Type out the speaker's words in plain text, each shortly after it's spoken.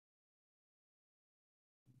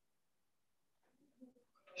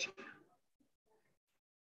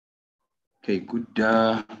Okay,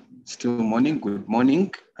 still morning. Good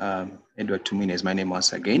morning. Edward Tumwine is my name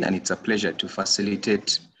once again, and it's a pleasure to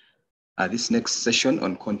facilitate this next session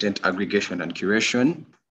on content aggregation and curation.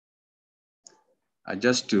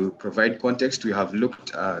 Just to provide context, we have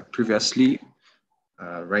looked previously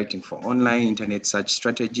writing for online, internet search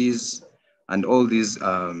strategies, and all these,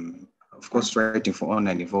 of course, writing for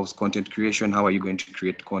online involves content creation. How are you going to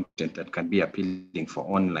create content that can be appealing for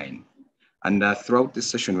online? And throughout this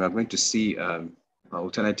session, we are going to see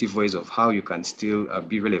alternative ways of how you can still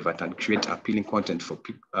be relevant and create appealing content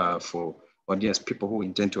for audience, people who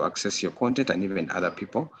intend to access your content, and even other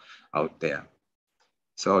people out there.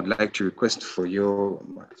 So I'd like to request for your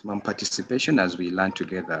maximum participation as we learn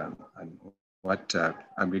together what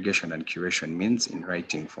aggregation and curation means in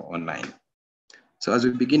writing for online. So as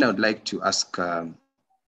we begin, I would like to ask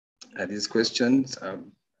these questions.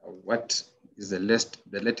 What is the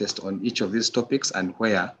latest on each of these topics, and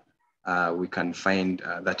where we can find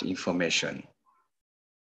that information?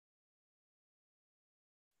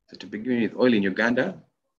 So to begin with, oil in Uganda.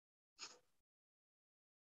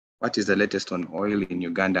 What is the latest on oil in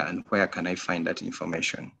Uganda, and where can I find that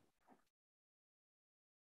information?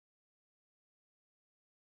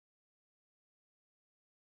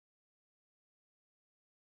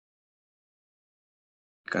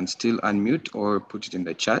 You can still unmute or put it in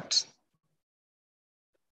the chat.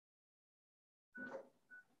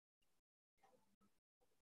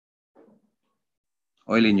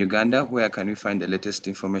 Oil in Uganda, where can we find the latest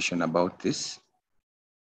information about this?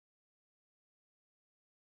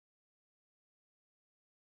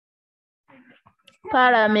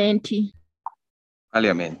 Parliament.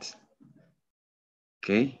 Parliament.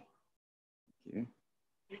 Okay.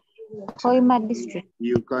 Hoima district.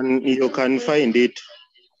 You can find it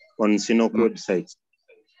on Sinok website.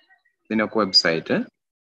 Sinok website, eh?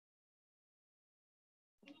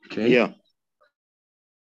 Okay. Yeah.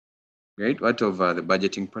 Great. What of the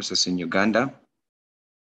budgeting process in Uganda?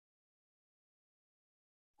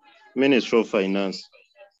 Ministry of Finance.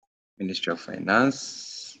 Ministry of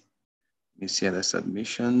Finance. Let me see other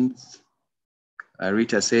submissions.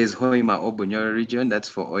 Rita says Hoima Obunyoro region, that's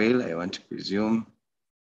for oil, I want to presume.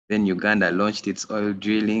 Then Uganda launched its oil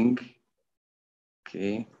drilling.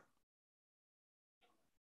 Okay.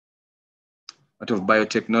 What of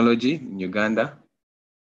biotechnology in Uganda?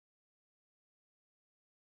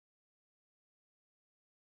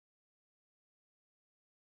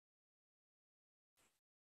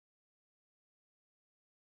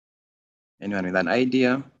 Anyone with an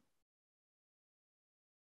idea?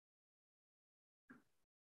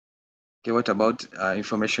 Okay, what about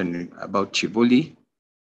information about Chibuli?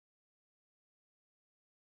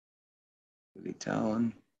 Chibuli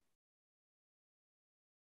town.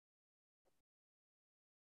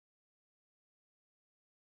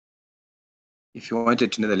 If you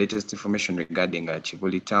wanted to know the latest information regarding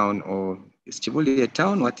Chibuli town, or is Chibuli a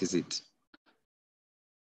town? What is it?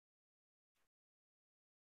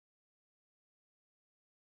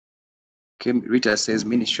 Okay, Rita says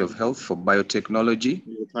Ministry of Health for Biotechnology.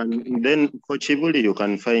 Then for Chibuli, you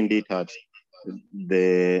can find it at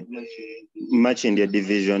the Multimedia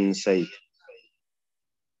division site,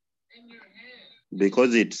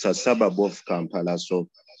 because it's a suburb of Kampala. So.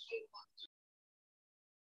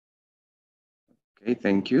 Okay,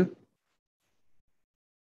 thank you.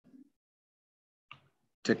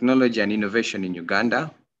 Technology and innovation in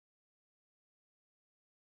Uganda.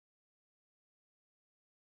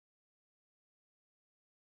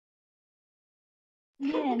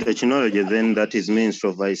 Technology, then that is Ministry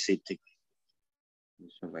of ICT.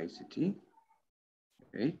 Ministry of ICT.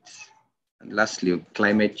 Great. And lastly,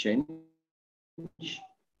 climate change.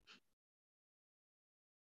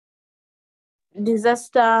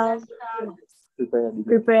 Disaster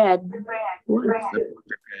prepared.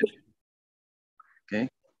 Okay.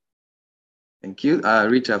 Thank you.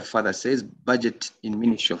 Rita further says budget in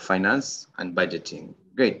Ministry of Finance and budgeting.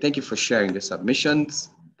 Great. Thank you for sharing the submissions.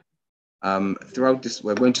 Throughout this,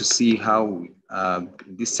 we're going to see how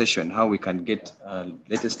this session, how we can get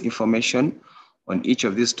latest information on each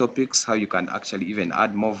of these topics, how you can actually even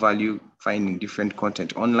add more value, finding different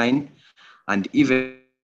content online, and even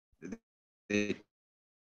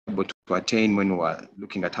able to attain when we're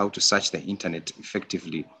looking at how to search the internet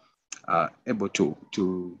effectively, able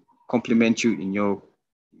to complement you in your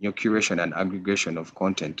curation and aggregation of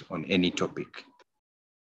content on any topic.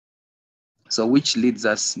 So which leads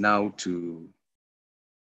us now to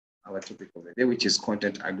our topic of the day, which is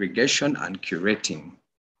content aggregation and curating.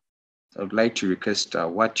 So I'd like to request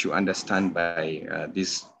what you understand by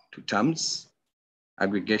these two terms,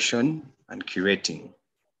 aggregation and curating.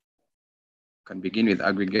 can begin with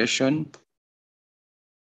aggregation.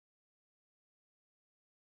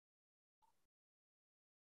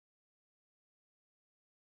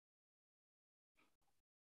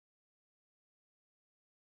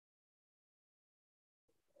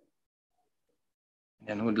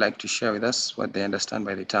 And who would like to share with us what they understand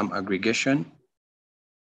by the term aggregation?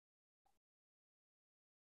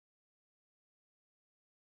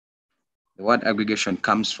 The word aggregation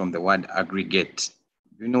comes from the word aggregate.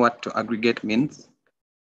 Do you know what to aggregate means?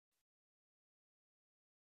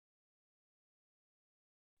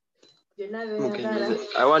 Okay,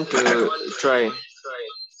 I want to try.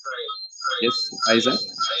 Yes, Isaac,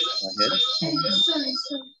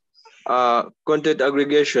 go ahead. Content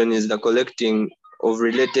aggregation is the collecting of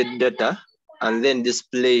related data and then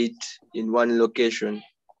display it in one location.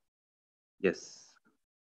 Yes,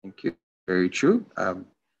 thank you. Very true.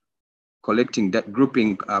 Collecting that,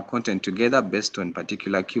 grouping content together based on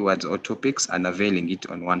particular keywords or topics and availing it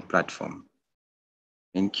on one platform.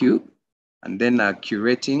 Thank you. And then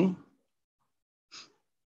curating.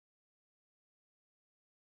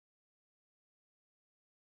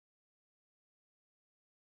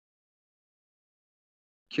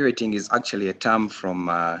 Curating is actually a term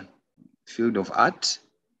from field of art.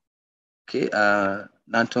 Okay,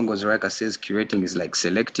 Nantongo Zoraka says curating is like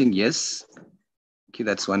selecting. Yes. Okay,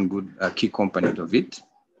 that's one good key component of it.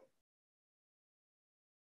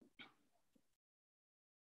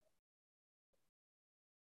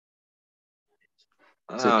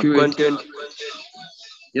 So Content.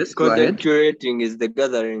 Yes, content go ahead. Curating is the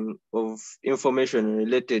gathering of information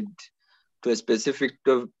related to a specific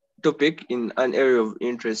topic in an area of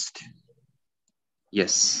interest.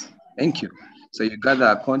 Yes, thank you. So you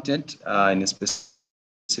gather content in a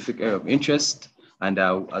specific area of interest, and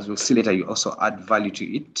as we'll see later, you also add value to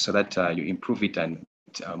it so that you improve it and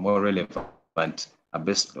more relevant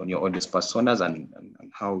based on your audience personas and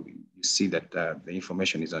how you see that the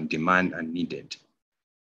information is on demand and needed.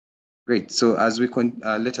 Great. So as we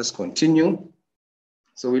let us continue.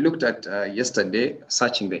 So we looked at yesterday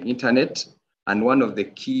searching the internet, and one of the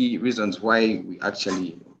key reasons why we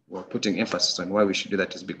actually were putting emphasis on why we should do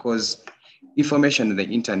that is because information on the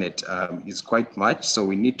internet is quite much. So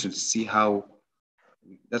we need to see how,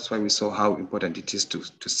 that's why we saw how important it is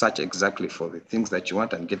to search exactly for the things that you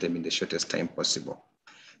want and get them in the shortest time possible.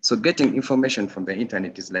 So getting information from the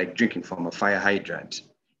internet is like drinking from a fire hydrant.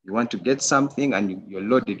 You want to get something and you're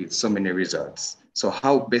loaded with so many results. So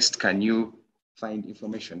how best can you find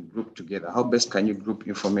information grouped together? How best can you group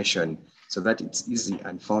information so that it's easy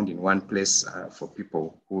and found in one place for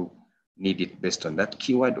people who need it based on that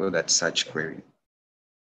keyword or that search query?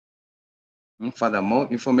 And furthermore,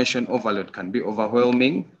 information overload can be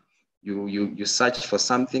overwhelming. You search for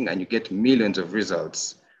something and you get millions of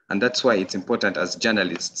results. And that's why it's important as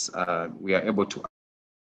journalists, we are able to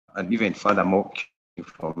add even furthermore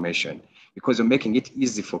information, because you're making it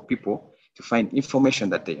easy for people to find information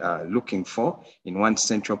that they are looking for in one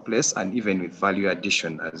central place, and even with value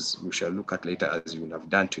addition, as we shall look at later, as you will have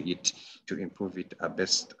done to it to improve it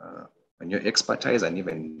based on your expertise and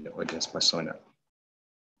even the audience persona.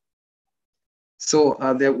 So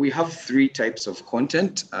there we have three types of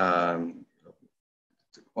content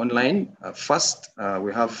online. First,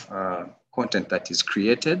 we have content that is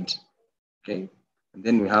created, okay? And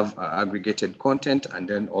then we have aggregated content, and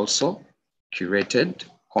then also curated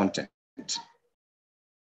content.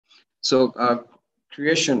 So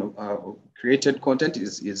creation of created content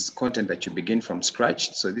is content that you begin from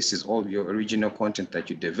scratch. So this is all your original content that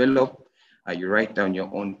you develop. You write down your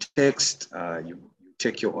own text, you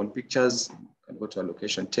take your own pictures, you can go to a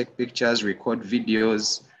location, take pictures, record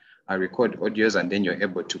videos, record audios, and then you're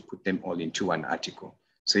able to put them all into one article.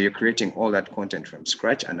 So you're creating all that content from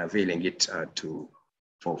scratch and availing it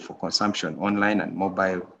for consumption online and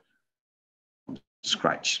mobile from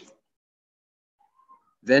scratch.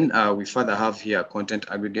 Then we further have here content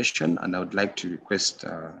aggregation, and I would like to request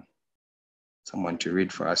someone to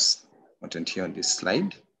read for us content here on this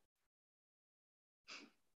slide.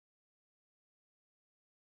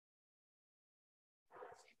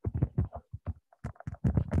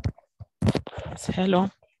 Yes,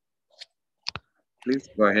 hello. Please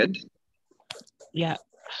go ahead. Yeah,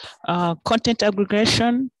 content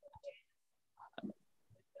aggregation.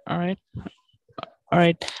 All right. All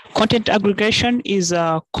right. Content aggregation is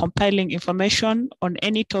compiling information on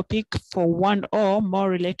any topic for one or more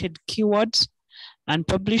related keywords and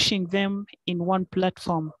publishing them in one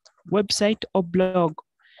platform, website or blog.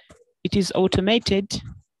 It is automated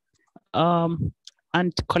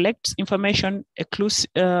and collects information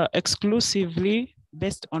exclusively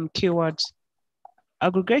based on keywords.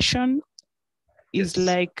 Aggregation is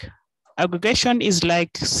like Aggregation is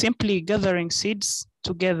like simply gathering seeds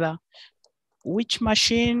together, which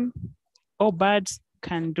machine or birds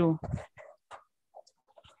can do.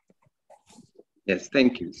 Yes,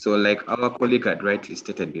 thank you. So like our colleague had rightly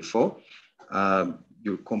stated before,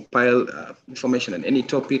 you compile information on any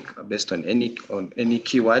topic based on any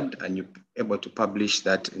keyword, and you're able to publish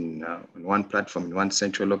that in one platform, in one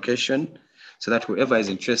central location, so that whoever is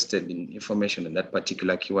interested in information on that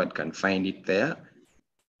particular keyword can find it there.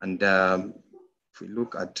 And if we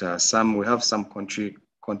look at we have some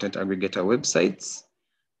content aggregator websites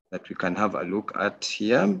that we can have a look at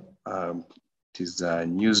here. It is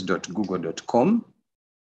news.google.com.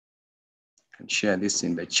 I can share this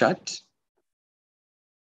in the chat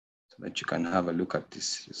so that you can have a look at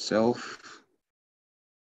this yourself.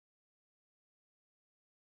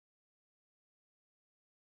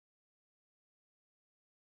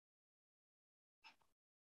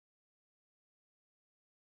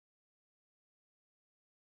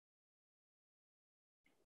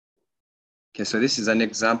 Okay, so this is an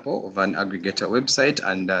example of an aggregator website,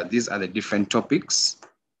 and these are the different topics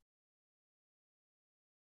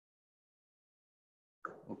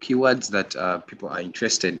or keywords that people are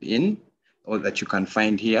interested in, or that you can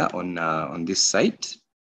find here on this site.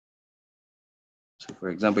 So for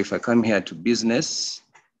example, if I come here to business,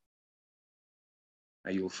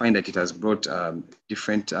 you'll find that it has brought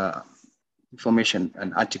different information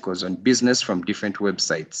and articles on business from different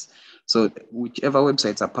websites. So whichever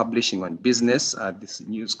websites are publishing on business, this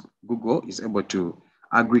news Google is able to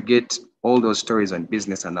aggregate all those stories on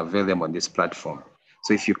business and avail them on this platform.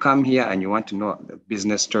 So if you come here and you want to know the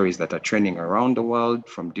business stories that are trending around the world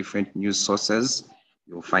from different news sources,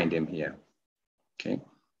 you'll find them here. Okay,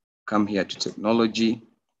 come here to technology,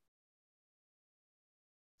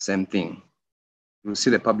 same thing. You'll see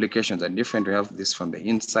the publications are different. We have this from the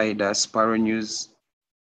Insider, Sparrow News.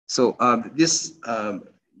 So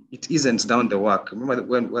it isn't down the work. Remember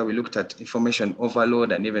where we looked at information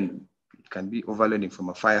overload, and even it can be overloading from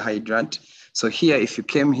a fire hydrant. So here, if you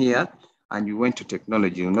came here and you went to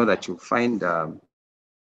technology, you know that you'll find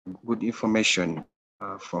good information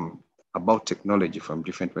about technology from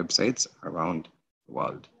different websites around the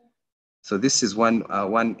world. So this is one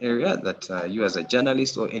area that you as a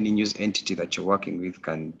journalist or any news entity that you're working with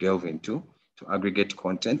can delve into to aggregate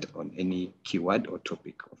content on any keyword or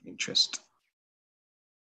topic of interest.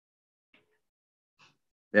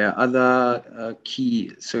 There are other other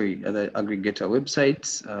aggregator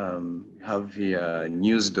websites. We have here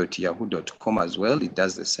news.yahoo.com as well. It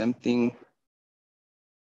does the same thing.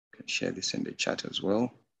 I can share this in the chat as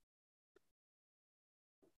well.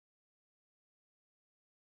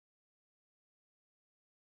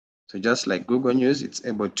 So just like Google News, it's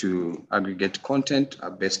able to aggregate content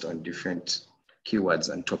based on different keywords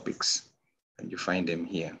and topics, and you find them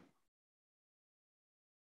here.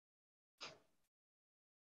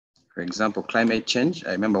 For example, climate change.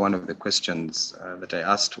 I remember one of the questions that I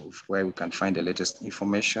asked of where we can find the latest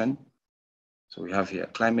information. So we have here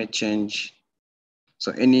climate change.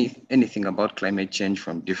 So anything about climate change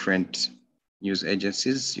from different news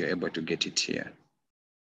agencies, you're able to get it here.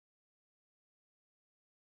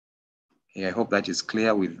 Okay, I hope that is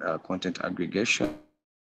clear with content aggregation.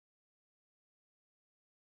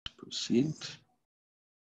 Proceed.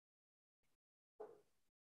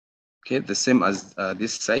 Okay, the same as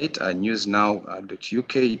this site,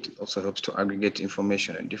 newsnow.uk. It also helps to aggregate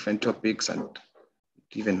information on different topics, and it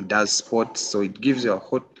even does sports. So it gives you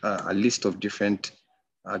a list of different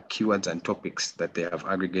keywords and topics that they have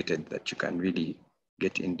aggregated that you can really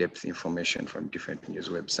get in-depth information from different news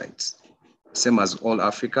websites. Same as All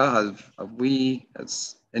Africa.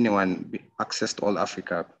 Has anyone accessed All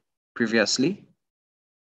Africa previously?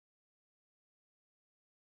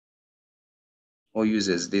 Or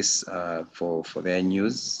uses this for their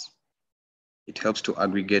news? It helps to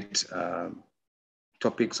aggregate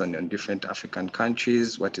topics on different African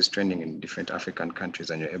countries, what is trending in different African countries,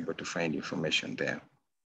 and you're able to find information there.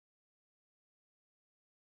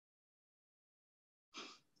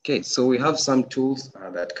 Okay, so we have some tools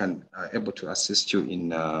that can able to assist you in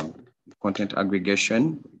content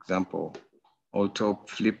aggregation. For example, Alltop,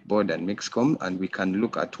 Flipboard, and Mixcom, and we can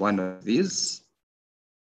look at one of these.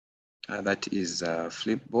 That is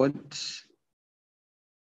Flipboard.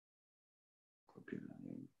 Copy the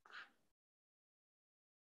link.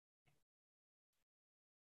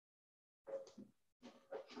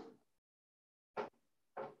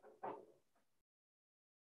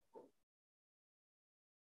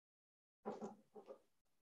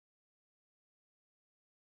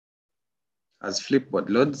 As Flipboard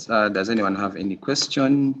loads, does anyone have any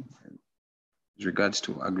question with regards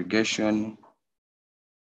to aggregation?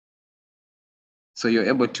 So you're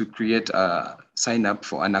able to create a sign up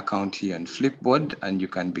for an account here on Flipboard, and you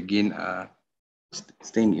can begin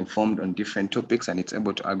staying informed on different topics, and it's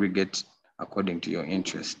able to aggregate according to your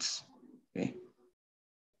interests. Okay.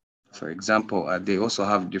 For example, they also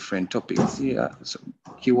have different topics here. So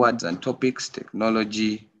keywords and topics,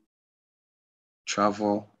 technology,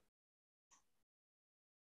 travel.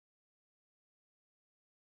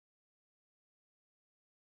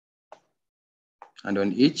 And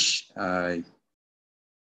on each,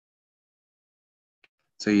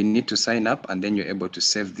 so you need to sign up, and then you're able to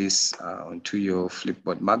save this onto your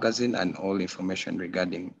Flipboard magazine, and all information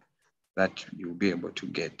regarding that you'll be able to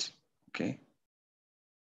get, okay?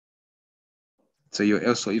 So you're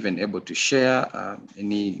also even able to share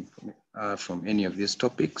any from any of these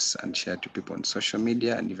topics and share to people on social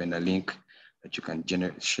media, and even a link that you can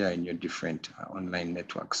share in your different online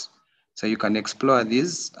networks. So you can explore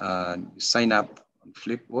these, sign up on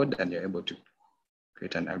Flipboard, and you're able to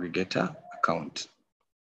create an aggregator account.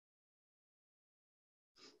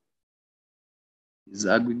 Is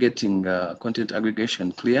aggregating content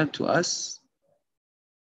aggregation clear to us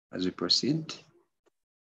as we proceed?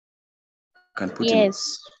 Can put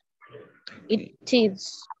yes, in. it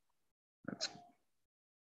is.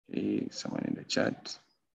 Okay, someone in the chat.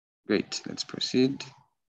 Great, let's proceed.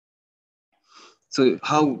 So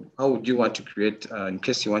how would you want to create, in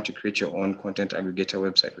case you want to create your own content aggregator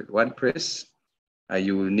website with WordPress,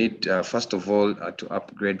 you will need, first of all, to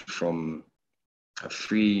upgrade from a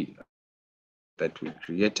free that we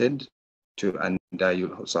created to, and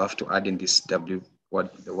you'll also have to add in this the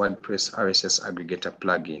WordPress RSS aggregator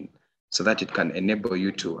plugin, so that it can enable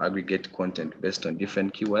you to aggregate content based on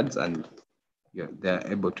different keywords, and they're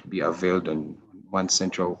able to be availed on one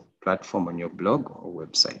central platform on your blog or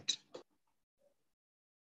website.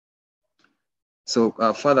 So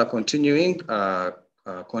further continuing,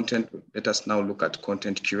 content, let us now look at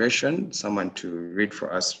content curation. Someone to read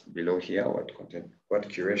for us below here what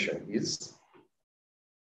curation is.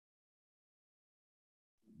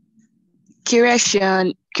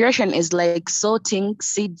 Curation is like sorting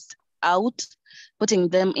seeds out, putting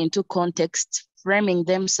them into context, framing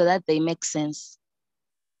them so that they make sense.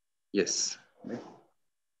 Yes.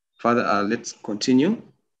 Further, let's continue.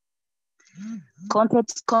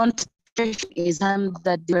 Content curation is a term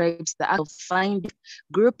that describes the act of finding,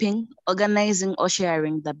 grouping, organizing, or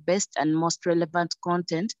sharing the best and most relevant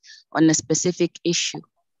content on a specific issue.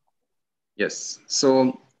 Yes.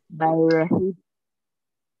 So. By Rahid.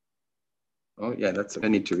 Oh yeah, I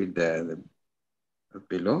need to read the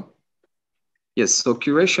below. Yes, so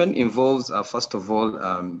curation involves, first of all,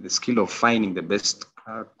 the skill of finding the best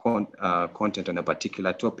content on a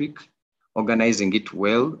particular topic, organizing it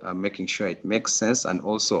well, making sure it makes sense, and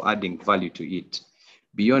also adding value to it.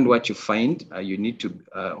 Beyond what you find, you need to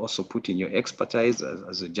also put in your expertise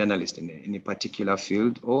as a journalist in any particular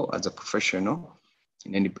field, or as a professional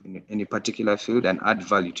in any particular field, and add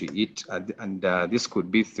value to it. And this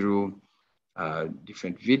could be through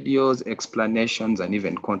different videos, explanations, and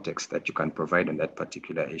even context that you can provide on that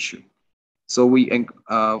particular issue. So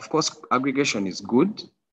of course, aggregation is good,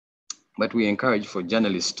 but we encourage for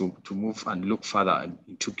journalists to move and look further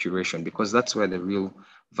into curation, because that's where the real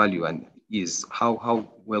value is. How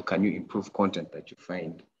well can you improve content that you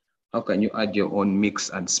find? How can you add your own mix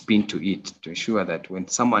and spin to it to ensure that when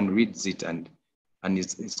someone reads it and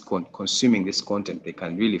is consuming this content, they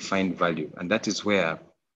can really find value? And that is where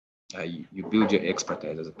you build your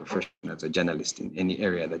expertise as a professional, as a journalist in any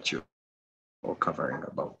area that you're covering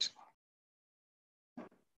about.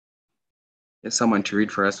 There's someone to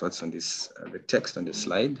read for us what's on this, the text on the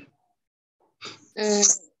slide.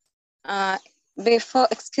 Before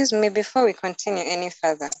we continue any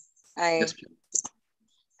further, I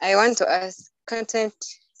want to ask, content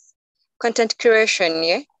curation,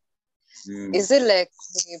 yeah? Is it like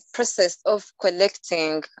the process of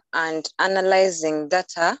collecting and analyzing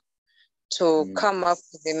data to come up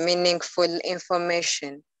with the meaningful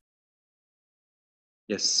information?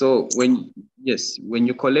 Yes, so when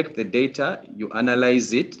you collect the data, you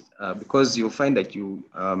analyze it, because you'll find that you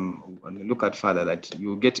look at further that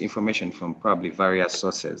you get information from probably various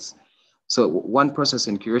sources. So one process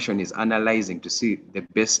in curation is analyzing to see the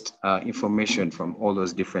best information from all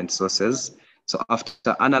those different sources. So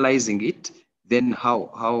after analyzing it, then how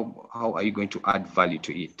are you going to add value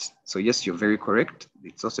to it? So yes, you're very correct.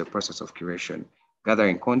 It's also a process of curation,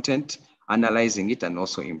 gathering content, analyzing it, and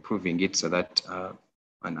also improving it, so that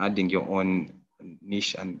and adding your own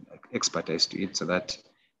niche and expertise to it, so that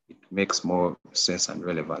it makes more sense and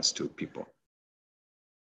relevance to people.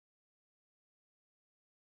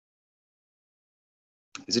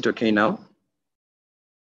 Is it okay now?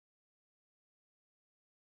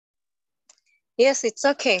 Yes, it's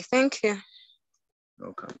okay. Thank you.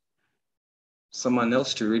 Okay. Someone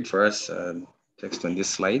else to read for us text on this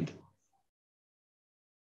slide.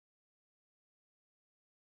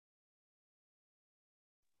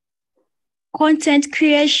 Content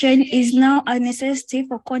creation is now a necessity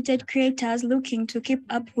for content creators looking to keep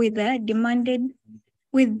up with the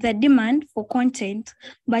demand for content.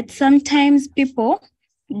 But sometimes people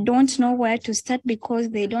don't know where to start because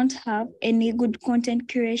they don't have any good content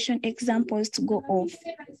creation examples to go off.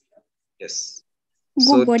 Yes.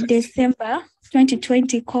 Google December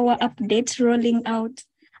 2020 core update rolling out.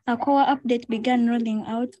 A core update began rolling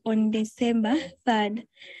out on December 3rd.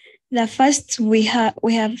 The first we have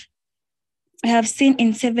seen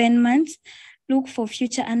in 7 months. Look for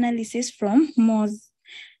future analysis from Moz.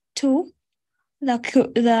 2,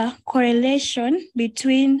 the correlation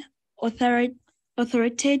between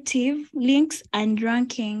authoritative links and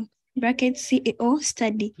ranking, CEO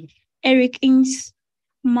study. Eric Ing's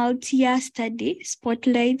multi-year study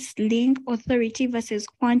spotlights link authority versus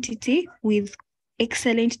quantity with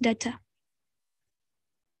excellent data.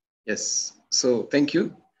 Yes, so thank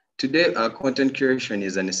you. Today, content curation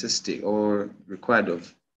is a necessity or required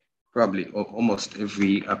of probably almost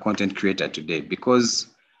every content creator today, because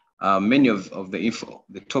many of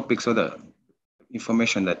the topics or the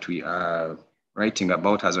information that we are writing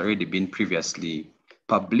about has already been previously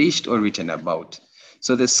published or written about.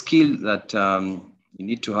 So the skill that you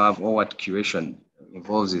need to have, or what curation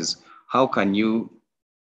involves, is how can you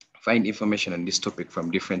find information on this topic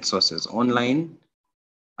from different sources online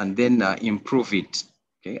and then improve it.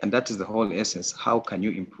 Okay, and that is the whole essence. How can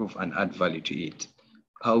you improve and add value to it?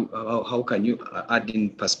 How can you add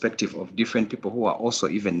in perspective of different people who are also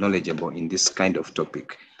even knowledgeable in this kind of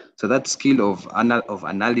topic? So that skill of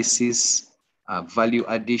analysis, value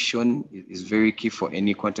addition is very key for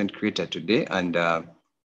any content creator today. And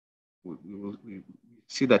we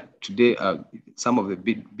see that today some of the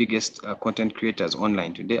biggest content creators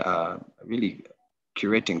online today are really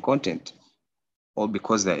curating content, all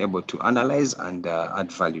because they're able to analyze and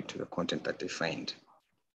add value to the content that they find.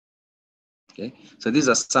 Okay, so these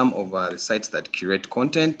are some of the sites that curate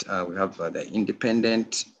content. We have the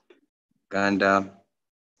Independent, Uganda,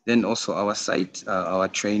 then also our site, our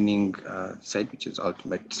training site, which is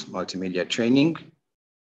Ultimate Multimedia Training.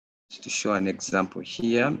 Just to show an example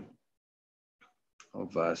here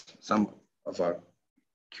of some of our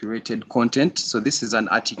curated content. So this is an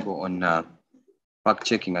article on fact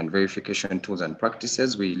checking and verification tools and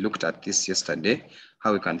practices. We looked at this yesterday,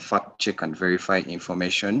 how we can fact check and verify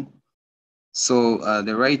information. So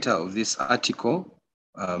the writer of this article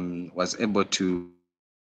was able to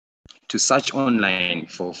search online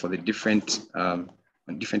for the different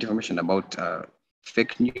information about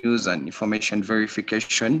fake news and information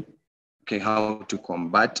verification, okay, how to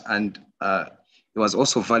combat. And there was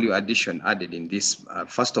also value addition added in this.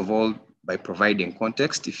 First of all, by providing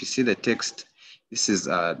context. If you see the text, this is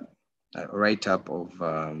a write-up of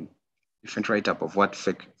different write-up of what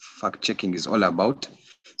fact checking is all about.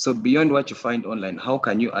 So beyond what you find online, how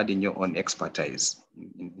can you add in your own expertise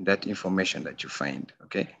in that information that you find?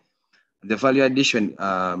 Okay. The value addition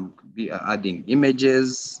be adding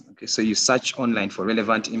images. Okay, so you search online for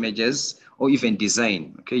relevant images, or even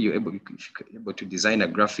design. Okay, you're able to design a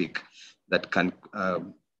graphic that can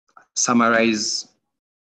summarize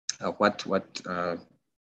what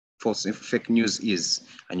false fake news is,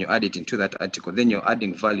 and you add it into that article. Then you're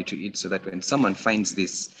adding value to it so that when someone finds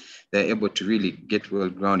this, they're able to really get well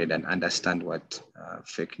grounded and understand what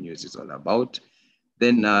fake news is all about.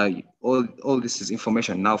 Then all this is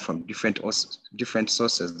information now from different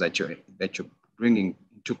sources that you're bringing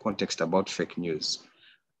into context about fake news.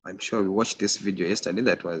 I'm sure we watched this video yesterday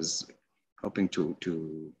that was helping to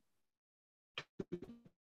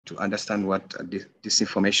understand what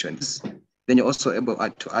disinformation is. Then you're also able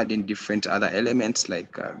to add in different other elements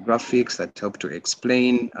like graphics that help to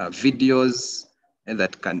explain, videos, and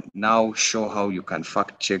that can now show how you can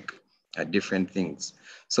fact check different things.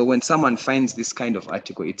 So when someone finds this kind of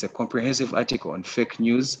article, it's a comprehensive article on fake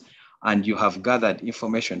news, and you have gathered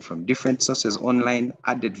information from different sources online,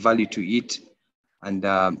 added value to it, and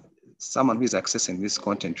someone who is accessing this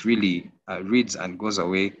content really reads and goes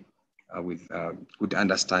away with good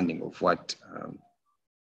understanding of what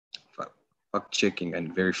fact checking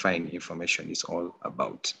and verifying information is all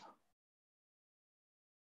about.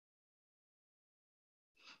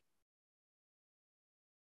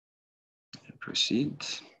 Proceed.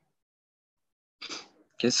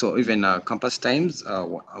 Okay, so even Campus Times,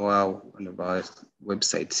 one of our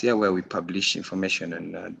websites here where we publish information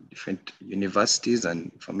on different universities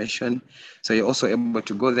and information. So you're also able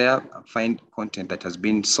to go there, find content that has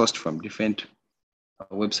been sourced from different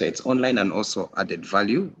websites online and also added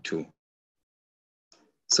value too.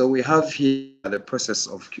 So we have here the process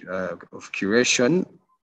of curation.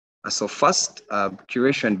 So first,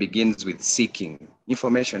 curation begins with seeking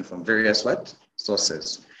information from various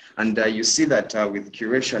sources. And you see that with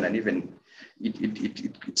curation and even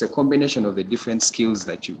it's a combination of the different skills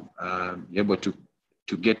that you are able to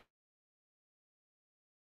get.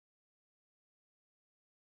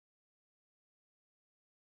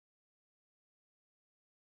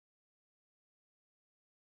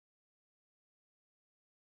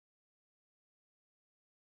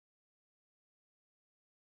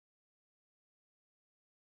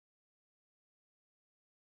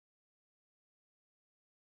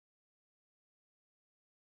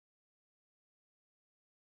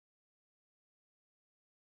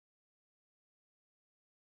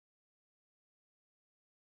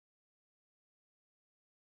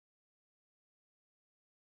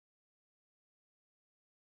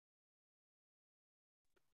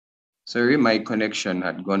 Sorry, my connection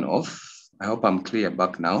had gone off. I hope I'm clear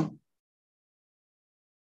back now.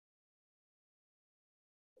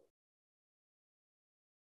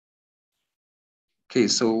 Okay,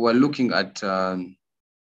 so we're looking at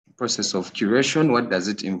process of curation. What does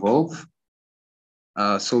it involve?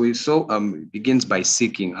 So we saw it begins by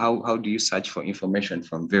seeking. How do you search for information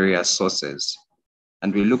from various sources?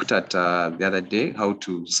 And we looked at the other day how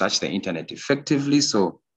to search the internet effectively.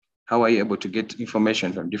 So how are you able to get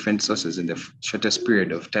information from different sources in the shortest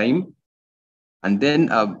period of time? And then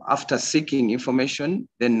after seeking information,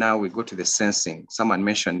 then now we go to the sensing. Someone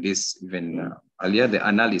mentioned this even earlier, the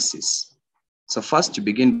analysis. So first you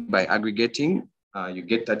begin by aggregating. You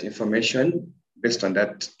get that information based on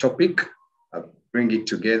that topic, bring it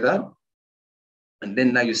together. And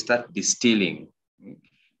then now you start distilling.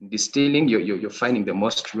 Distilling, you're finding the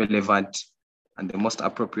most relevant and the most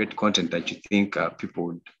appropriate content that you think people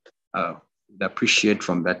would appreciate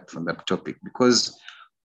from that topic, because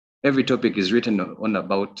every topic is written on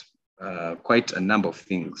about quite a number of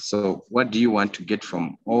things. So what do you want to get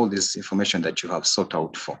from all this information that you have sought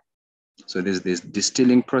out for? So there's this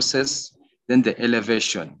distilling process, then the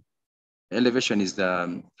elevation. Elevation is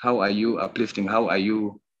the how are you uplifting, how are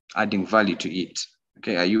you adding value to it?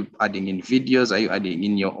 Okay, are you adding in videos? Are you adding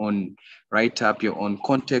in your own write-up, your own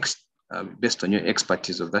context based on your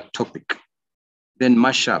expertise of that topic? Then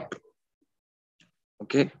mashup.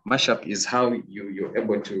 Okay, mashup is how you're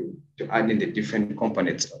able to add in the different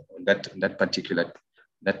components on that particular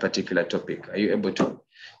topic. Are you able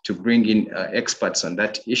to bring in experts on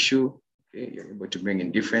that issue? Okay, you're able to bring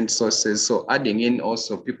in different sources. So adding in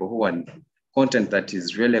also people who want content that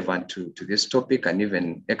is relevant to this topic and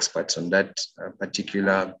even experts on that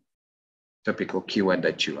particular topic or keyword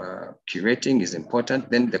that you are curating is important.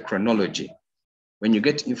 Then the chronology. When you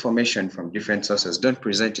get information from different sources, don't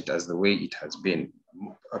present it as the way it has been.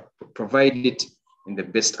 Provide it in the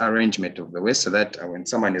best arrangement of the way so that when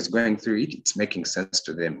someone is going through it, it's making sense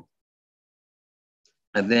to them.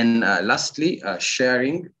 And then lastly,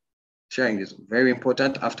 sharing. Sharing is very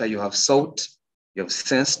important. After you have sought, you have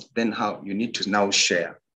sensed, then how you need to now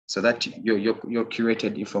share so that your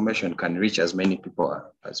curated information can reach as many people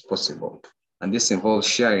as possible. And this involves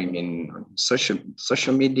sharing in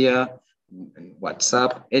social media, in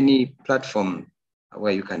WhatsApp, any platform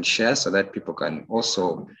where you can share so that people can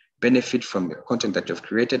also benefit from the content that you've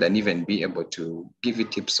created and even be able to give you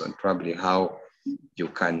tips on probably how you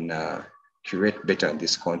can curate better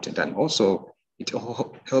this content. And also it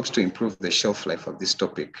helps to improve the shelf life of this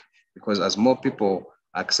topic, because as more people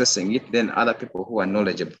are accessing it, then other people who are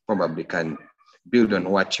knowledgeable probably can build on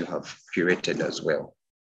what you have curated as well.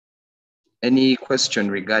 Any question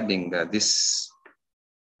regarding this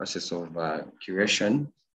process of curation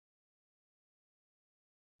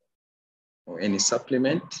or any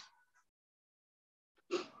supplement?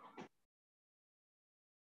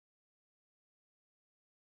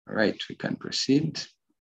 All right, we can proceed.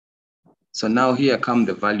 So now here come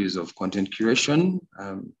the values of content curation.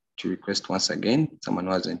 To request once again, someone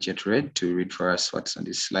who hasn't yet read, to read for us what's on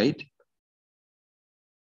this slide.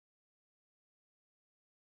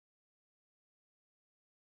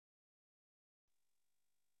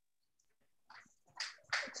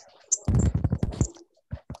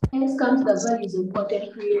 Next comes the values of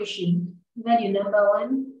content creation. Value number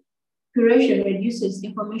 1, curation reduces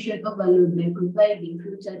information overload by providing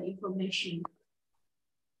filtered information.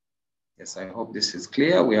 Yes, I hope this is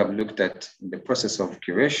clear. We have looked at the process of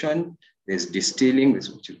curation. There's distilling, which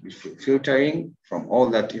will be filtering from all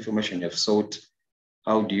that information you've sought.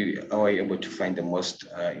 How are you able to find the most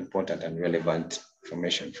important and relevant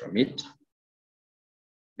information from it?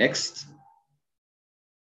 Next.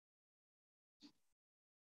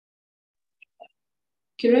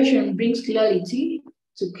 Curation brings clarity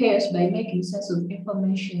to chaos by making sense of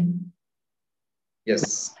information.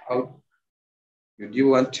 Yes. How do you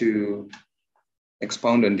want to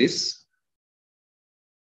expound on this?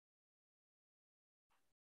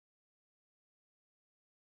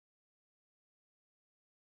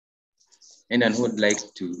 Anyone who would like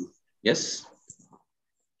to? Yes.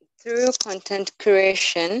 Through content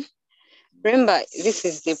curation, remember, this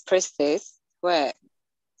is the process where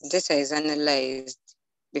data is analyzed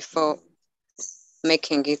before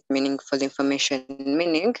making it meaningful information,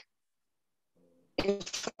 meaning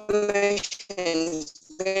information is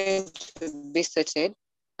going to be sorted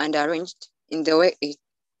and arranged in the way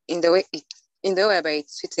whereby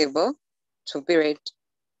it's suitable to be read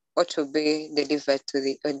or to be delivered to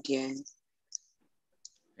the audience.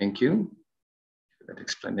 Thank you for that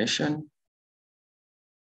explanation.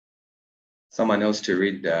 Someone else to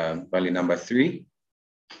read value number 3.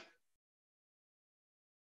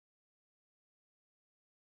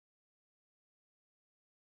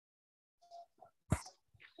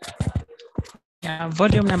 Yeah,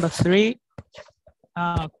 volume number 3.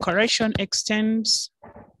 Curation extends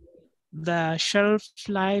the shelf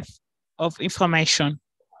life of information.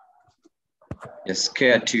 Yes,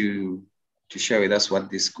 care to share with us what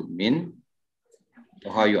this could mean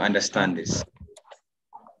or how you understand this.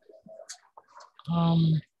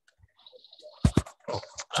 No.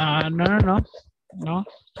 All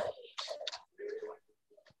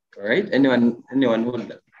right. Anyone who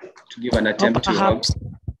would to give an attempt to help?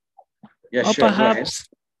 Yeah, sure. Perhaps.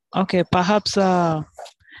 Okay. Perhaps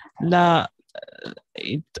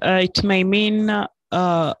it may mean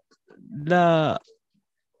the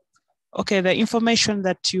information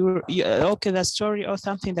that the story or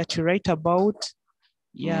something that you write about.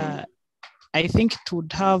 Yeah, I think it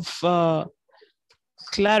would have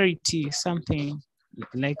clarity, something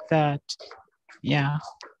like that. Yeah,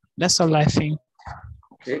 that's all I think.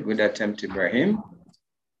 Okay, good attempt, Ibrahim.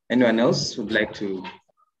 Anyone else would like to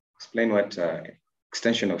explain what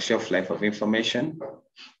extension of shelf life of information?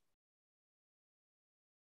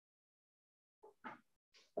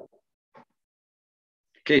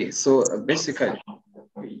 Okay, so basically,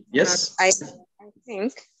 yes? I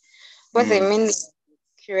think what they mean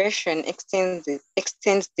curation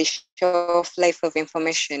extends the shelf life of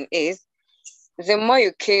information is the more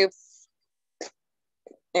you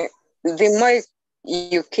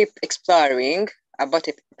keep exploring about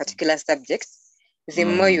a particular subject, the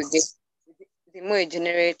more you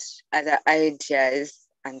generate other ideas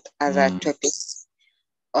and other topics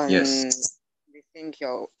on the thing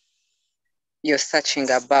you're searching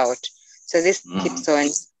about. So this keeps on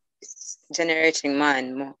generating more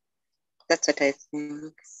and more. That's what I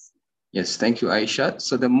think. Yes, thank you, Aisha.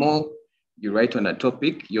 So the more you write on a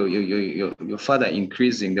topic, you're further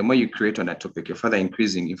increasing. The more you create on a topic, you're further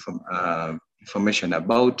increasing information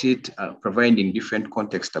about it, providing different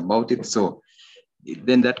context about it. So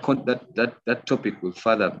then that topic will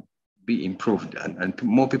further be improved, and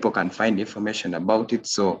more people can find information about it.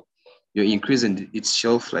 So you're increasing its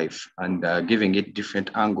shelf life and giving it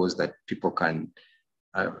different angles that people can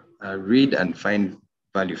read and find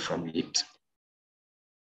value from it.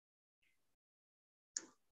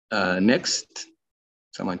 Next,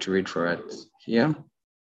 someone to read for us here.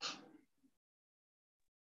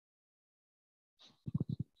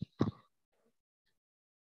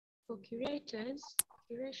 For curators,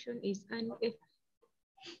 curation is an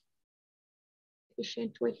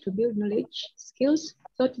efficient way to build knowledge, skills,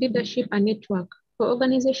 thought leadership, and network. For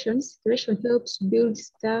organizations, curation helps build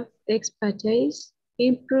staff expertise,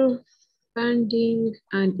 improve funding,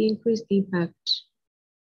 and increase impact.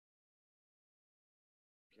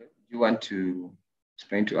 You want to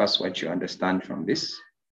explain to us what you understand from this?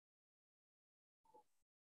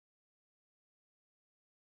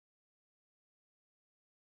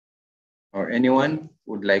 Or anyone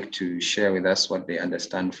would like to share with us what they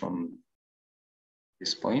understand from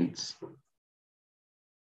these points?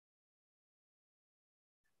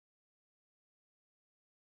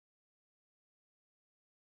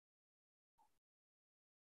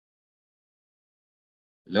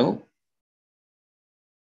 Hello?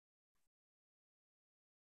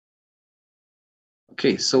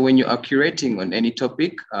 Okay, so when you are curating on any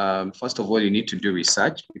topic, first of all, you need to do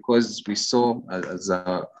research, because we saw, as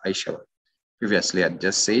Aisha previously had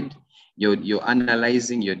just said, you're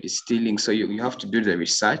analyzing, you're distilling, so you have to do the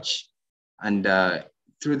research, and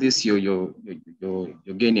through this, you're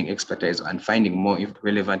gaining expertise and finding more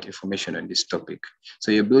relevant information on this topic.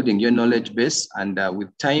 So you're building your knowledge base, and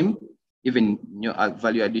with time, even your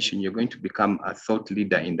value addition, you're going to become a thought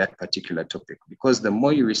leader in that particular topic, because the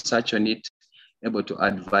more you research on it, able to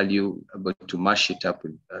add value, able to mash it up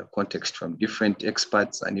with context from different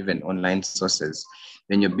experts and even online sources,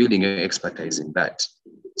 then you're building your expertise in that.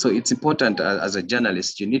 So it's important as a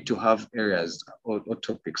journalist, you need to have areas or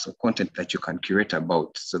topics or content that you can curate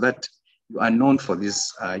about so that you are known for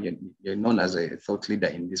this, you're known as a thought leader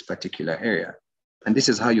in this particular area. And this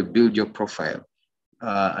is how you build your profile.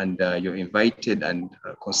 And you're invited and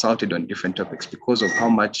consulted on different topics because of how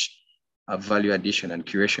much value addition and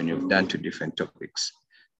curation you've done to different topics.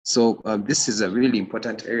 So this is a really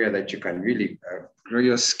important area that you can really grow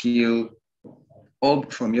your skill, all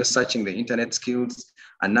from your searching the internet skills,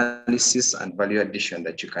 analysis, and value addition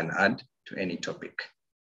that you can add to any topic.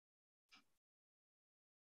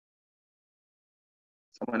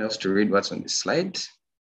 Someone else to read what's on this slide.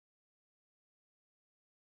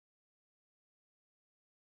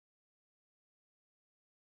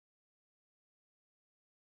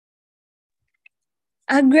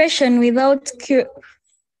 Aggregation without curation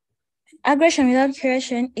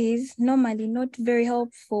is normally not very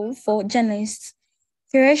helpful for journalists.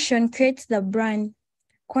 Curation creates the brand.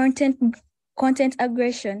 Content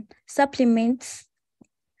aggregation supplements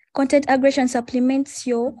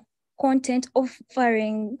your content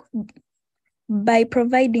offering by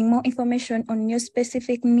providing more information on your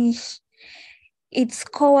specific niche. Its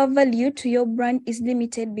core value to your brand is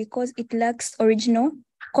limited because it lacks original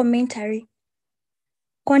commentary.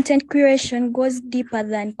 Content curation goes deeper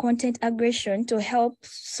than content aggregation to help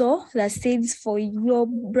sow the seeds for your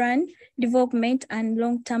brand development and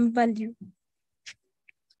long-term value.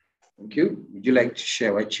 Thank you. Would you like to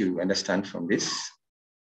share what you understand from this?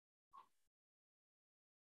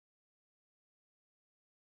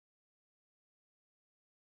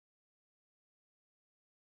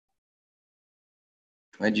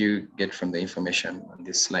 What do you get from the information on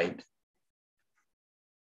this slide?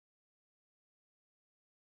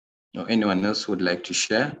 Or anyone else would like to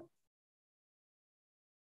share?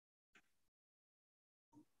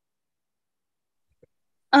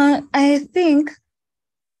 I think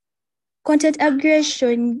content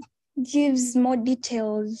aggregation gives more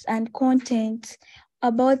details and content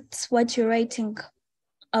about what you're writing,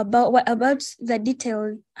 about the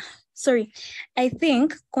detail. Sorry, I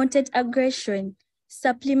think content aggregation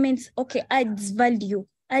supplements, adds value,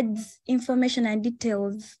 adds information and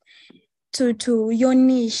details to your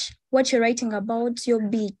niche, what you're writing about, your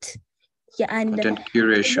beat. Yeah, and content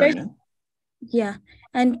curation. Yeah,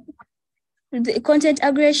 and the content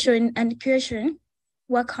aggregation and curation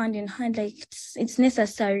work hand in hand, like it's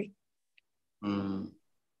necessary. Okay,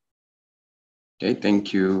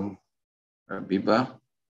 thank you, Biba.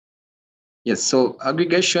 Yes, so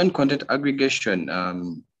content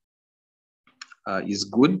aggregation is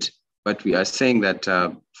good, but we are saying that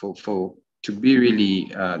to be really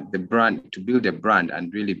the brand, to build a brand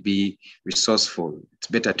and really be resourceful, it's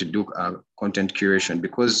better to do content curation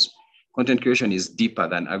because content curation is deeper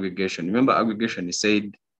than aggregation. Remember, aggregation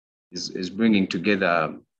is bringing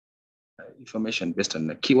together information based on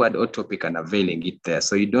a keyword or topic and availing it there.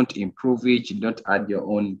 So you don't improve it, you don't add your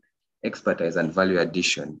own expertise and value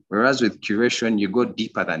addition. Whereas with curation, you go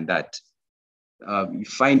deeper than that. You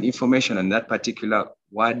find information on that particular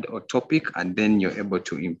word or topic, and then you're able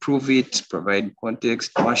to improve it, provide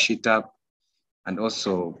context, mash it up, and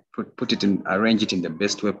also arrange it in the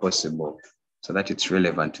best way possible so that it's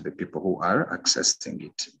relevant to the people who are accessing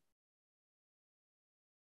it.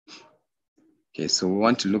 Okay, so we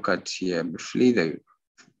want to look at here briefly the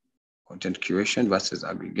content curation versus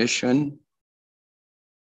aggregation.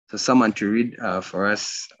 So someone to read for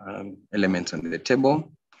us elements on the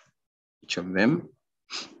table, each of them.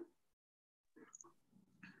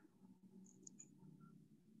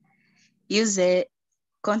 Use a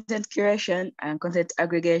content curation and content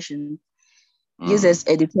aggregation. Uses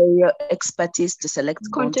editorial expertise to select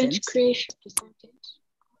content. Creation to content.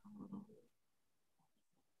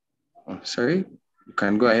 Oh, sorry, you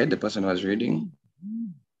can go ahead. The person was reading.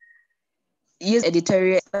 Use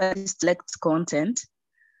editorial expertise to select content.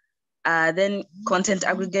 Then content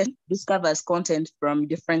aggregation discovers content from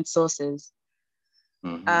different sources.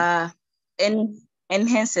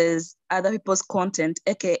 Enhances other people's content,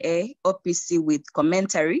 aka OPC with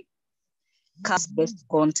commentary, cast-based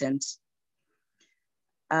content.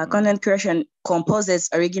 Content curation composes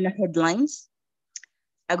original headlines.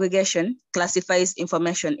 Aggregation classifies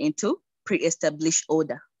information into pre-established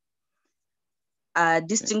order.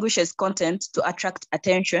 Distinguishes content to attract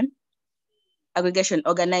attention. Aggregation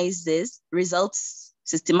organizes results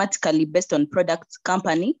systematically based on product,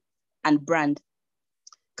 company, and brand.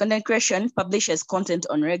 Content curation publishes content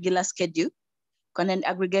on regular schedule. Content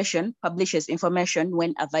aggregation publishes information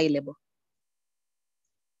when available.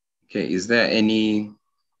 Okay, is there any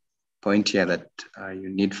point here that you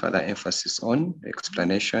need further emphasis on,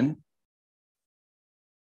 explanation?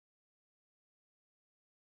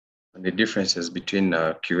 And the differences between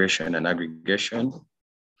curation and aggregation?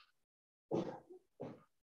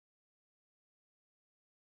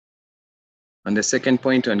 And the second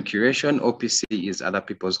point on curation, OPC is other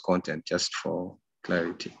people's content, just for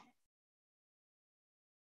clarity.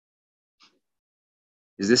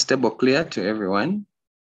 Is this table clear to everyone?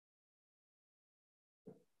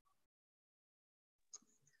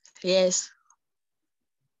 Yes.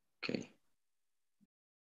 Okay.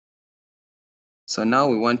 So now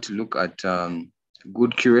we want to look at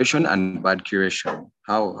good curation and bad curation.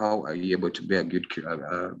 How are you able to be a good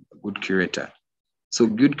curator? So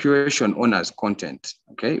good curation honors content,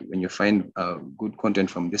 okay? When you find good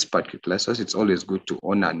content from this particular source, it's always good to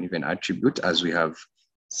honor and even attribute, as we have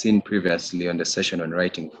seen previously on the session on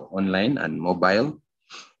writing for online and mobile.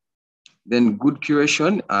 Then good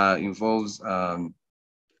curation involves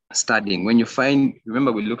studying. When you find,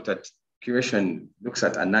 remember we looked at curation, looks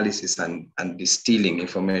at analysis and distilling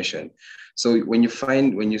information. So when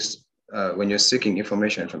you're seeking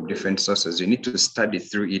information from different sources, you need to study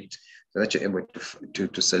through it so that you're able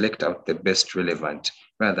to select out the best relevant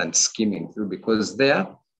rather than skimming through, because there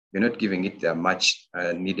you're not giving it the much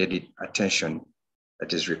needed attention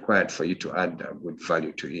that is required for you to add good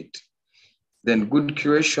value to it. Then good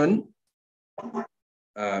curation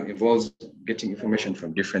involves getting information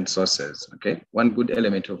from different sources, okay? One good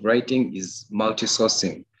element of writing is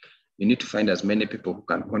multi-sourcing. You need to find as many people who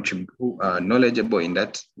can contribute, who are knowledgeable in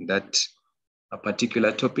that a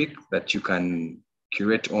particular topic that you can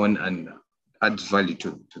curate on and add value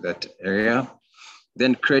to that area.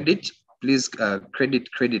 Then credit, please credit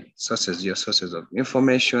sources, your sources of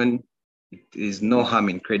information. It is no harm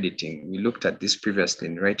in crediting. We looked at this previously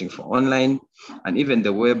in writing for online, and even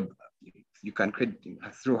the web, you can credit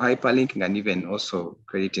through hyperlinking and even also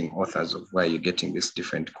crediting authors of where you're getting this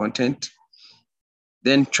different content.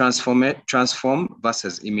 Then transform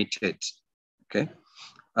versus imitate, okay?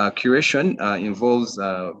 Curation involves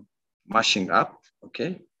mashing up,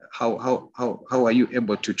 okay? How are you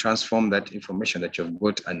able to transform that information that you've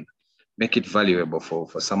got and make it valuable for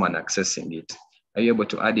someone accessing it? Are you able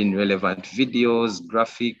to add in relevant videos,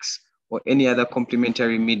 graphics, or any other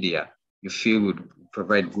complementary media you feel would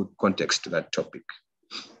provide good context to that topic?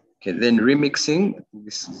 Okay, then remixing,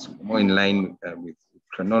 this is more in line with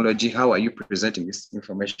chronology. How are you presenting this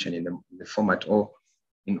information in the format or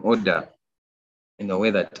in order, in a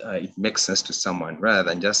way that it makes sense to someone, rather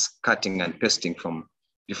than just cutting and pasting from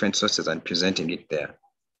different sources and presenting it there?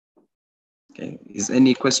 Okay, is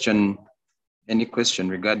any question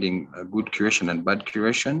regarding good curation and bad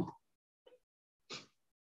curation?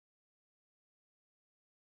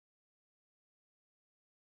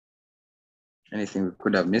 Anything we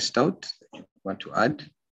could have missed out that you want to add?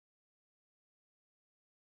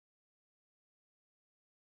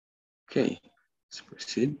 Okay, let's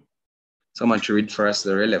proceed. Someone to read for us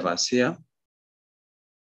the relevance here.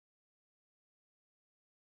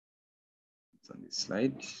 It's on this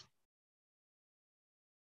slide.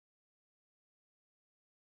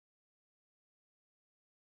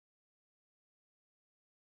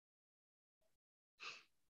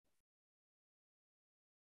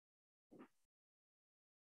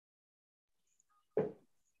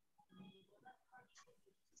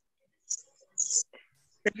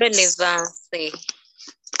 Relevance.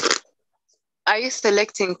 Are you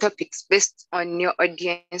selecting topics based on your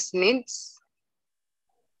audience needs?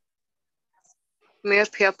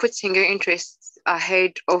 You're putting your interests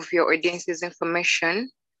ahead of your audience's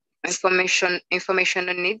informational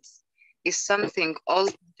needs is something all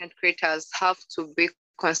content creators have to be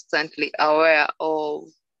constantly aware of.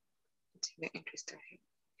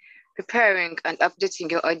 Preparing and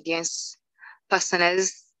updating your audience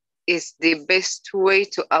personas is the best way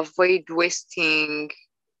to avoid wasting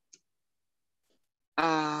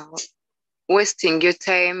your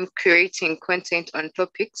time creating content on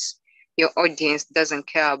topics your audience doesn't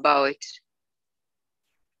care about.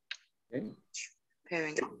 Okay.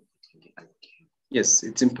 Yes,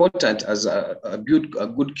 it's important, as a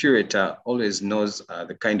good curator always knows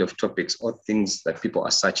the kind of topics or things that people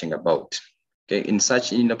are searching about. Okay, in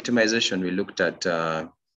optimization, we looked at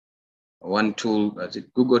one tool,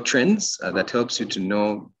 Google Trends, that helps you to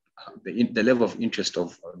know the level of interest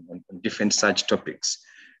on different search topics.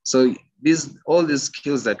 So all these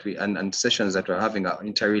skills that and sessions that we're having are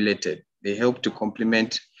interrelated. They help to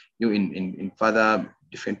complement you in further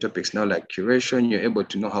different topics. Now, like curation, you're able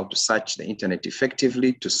to know how to search the internet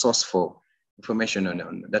effectively to source for information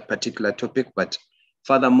on that particular topic. But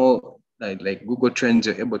furthermore, like Google Trends,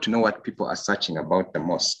 you're able to know what people are searching about the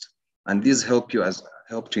most. And these help to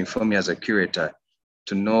inform you as a curator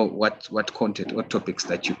to know what content or topics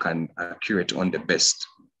that you can curate on the best.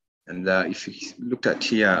 And if you look at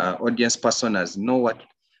here, audience personas know what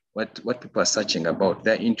people are searching about,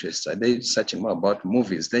 their interests. Are they searching more about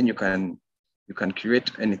movies? Then you can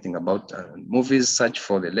curate anything about movies, search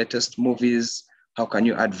for the latest movies. How can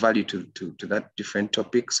you add value to that different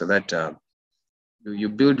topic so that you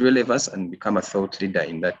build relevance and become a thought leader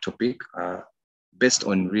in that topic based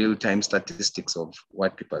on real-time statistics of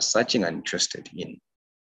what people are searching and interested in.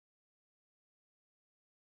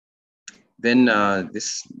 Then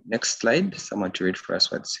this next slide, someone to read for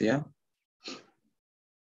us what's here.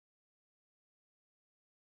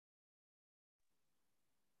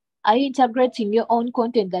 Are you integrating your own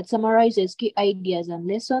content that summarizes key ideas and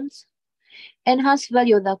lessons? Enhance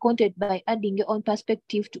value of the content by adding your own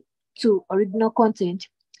perspective to original content.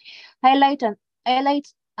 Highlight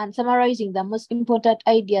and summarizing the most important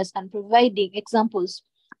ideas and providing examples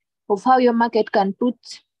of how your market can put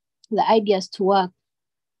the ideas to work.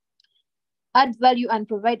 Add value and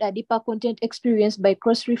provide a deeper content experience by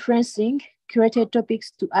cross-referencing curated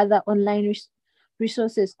topics to other online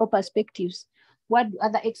resources or perspectives. What do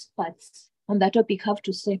other experts on the topic have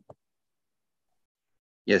to say?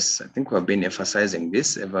 Yes, I think we've been emphasizing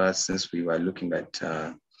this ever since we were looking at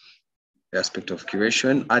the aspect of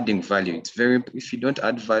curation, adding value. It's if you don't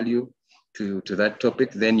add value to that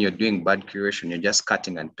topic, then you're doing bad curation. You're just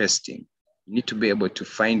cutting and pasting. You need to be able to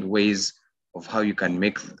find ways of how you can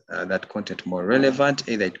make that content more relevant.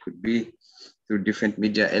 Either it could be through different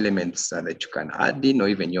media elements that you can add in, or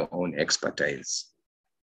even your own expertise.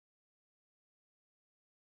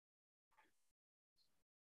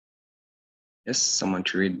 Yes, someone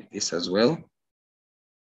to read this as well.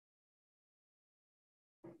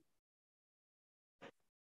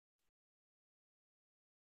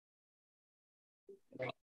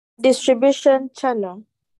 Distribution channel.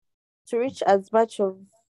 To reach as much of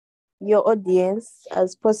your audience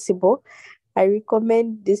as possible, I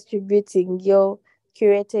recommend distributing your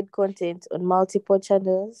curated content on multiple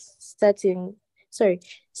channels. Start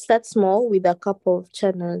small with a couple of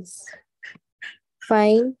channels.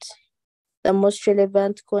 Find the most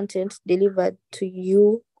relevant content delivered to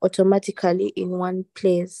you automatically in one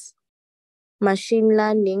place. Machine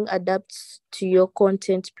learning adapts to your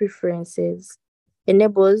content preferences,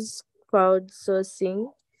 enables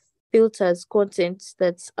crowdsourcing, filters content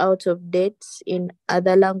that's out of date in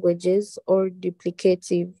other languages or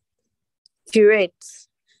duplicative. Curate.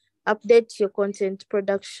 Update your content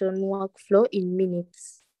production workflow in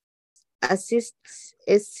minutes. Assist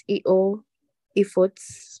SEO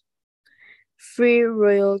efforts. Free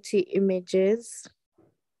royalty images.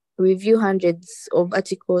 Review hundreds of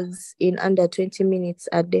articles in under 20 minutes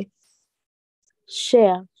a day.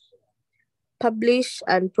 Share. Publish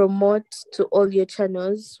and promote to all your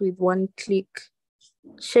channels with one click.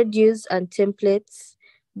 Schedules and templates,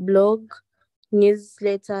 blog,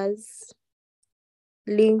 newsletters,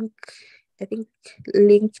 LinkedIn,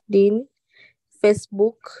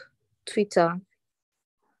 Facebook, Twitter.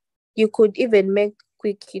 You could even make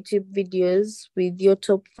quick YouTube videos with your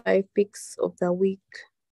top 5 picks of the week.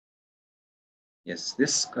 Yes,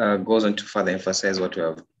 this goes on to further emphasize what we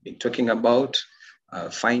have been talking about,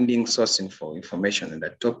 finding, sourcing for information on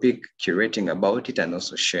that topic, curating about it, and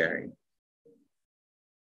also sharing.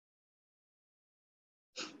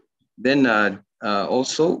 Then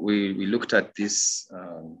also we looked at this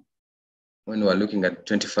when we were looking at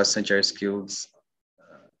 21st century skills,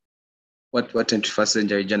 what 21st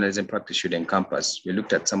century journalism practice should encompass. We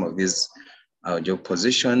looked at some of these job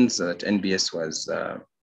positions that NBS was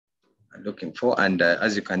looking for. And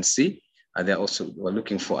as you can see, they were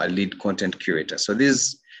looking for a lead content curator. So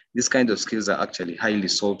these kinds of skills are actually highly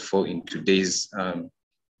sought for in today's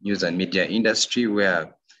news and media industry,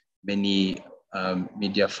 where many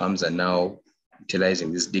media firms are now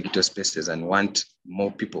utilizing these digital spaces and want more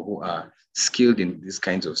people who are skilled in these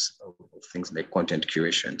kinds of things like content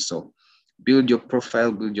curation. So build your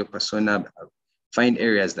profile, build your persona, find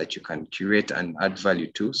areas that you can curate and add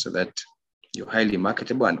value to so that you're highly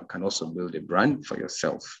marketable and can also build a brand for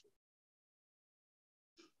yourself.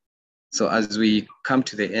 So as we come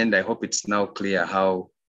to the end, I hope it's now clear how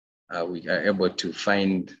we are able to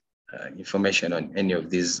find information on any of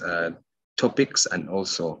these topics, and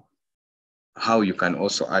also how you can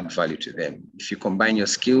also add value to them. If you combine your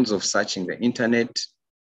skills of searching the internet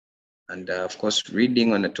and of course,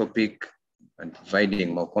 reading on a topic and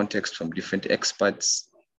providing more context from different experts,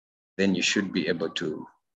 then you should be able to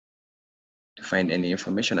find any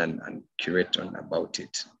information and curate on about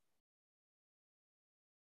it.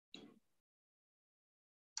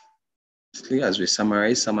 lastly, as we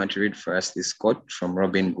summarize, someone to read for us this quote from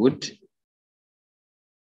Robin Good.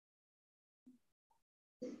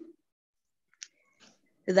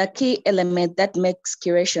 The key element that makes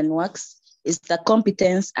curation works is the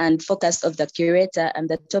competence and focus of the curator and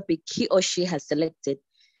the topic he or she has selected.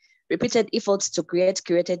 Repeated efforts to create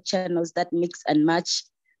curated channels that mix and match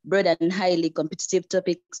broad and highly competitive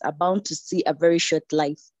topics are bound to see a very short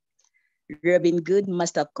life. Robin Good,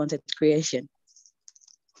 master of content creation.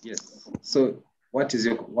 Yes. So what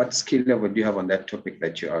skill level do you have on that topic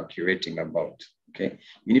that you are curating about? Okay.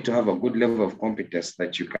 You need to have a good level of competence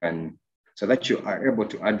that you can, so that you are able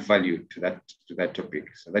to add value to that topic,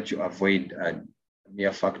 so that you avoid a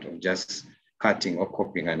mere fact of just cutting or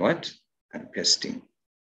copying and pasting.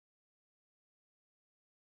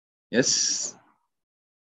 Yes.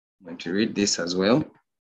 I'm going to read this as well.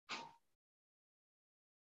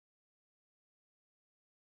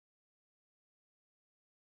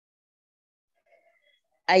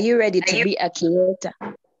 Are you ready to be a curator?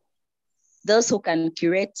 Those who can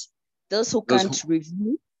curate, those who can't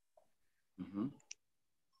review,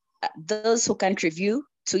 those who can't review,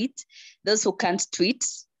 tweet, those who can't tweet,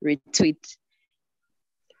 retweet.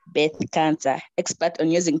 Beth Cantor, expert on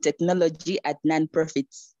using technology at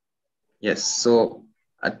non-profits. Yes, so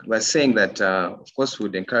we're saying that, of course, we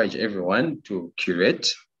would encourage everyone to curate,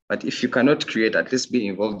 but if you cannot create, at least be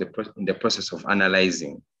involved in the process of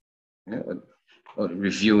analyzing, or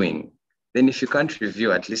reviewing. Then if you can't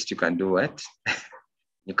review, at least you can do what?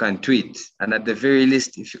 You can tweet. And at the very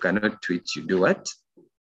least, if you cannot tweet, you do what?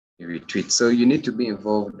 You retweet. So you need to be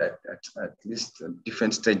involved at least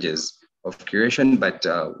different stages of curation, but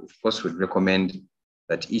of course, we'd recommend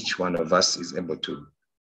that each one of us is able to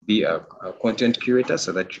be a content curator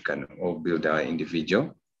so that you can all build our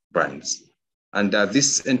individual brands. And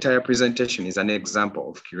this entire presentation is an example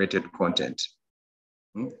of curated content.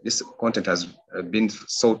 This content has been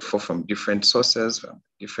sought for from different sources, from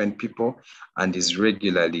different people, and is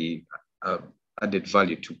regularly added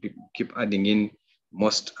value to people. Keep adding in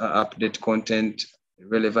most up-to-date content,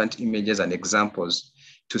 relevant images and examples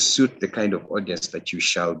to suit the kind of audience that you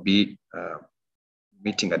shall be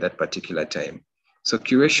meeting at that particular time. So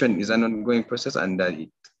curation is an ongoing process, and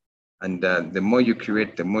the more you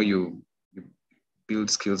curate, the more you build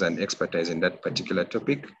skills and expertise in that particular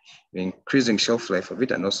topic, increasing shelf life of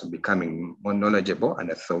it, and also becoming more knowledgeable and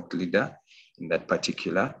a thought leader in that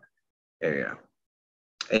particular area.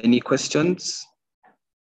 Any questions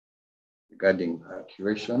regarding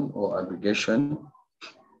curation or aggregation?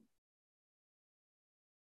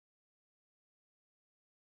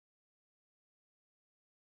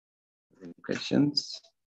 Any questions?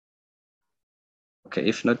 Okay,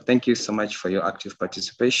 if not, thank you so much for your active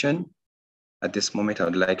participation. At this moment, I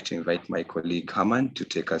would like to invite my colleague Herman to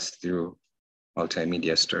take us through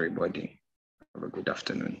multimedia storyboarding. Have a good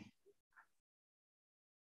afternoon.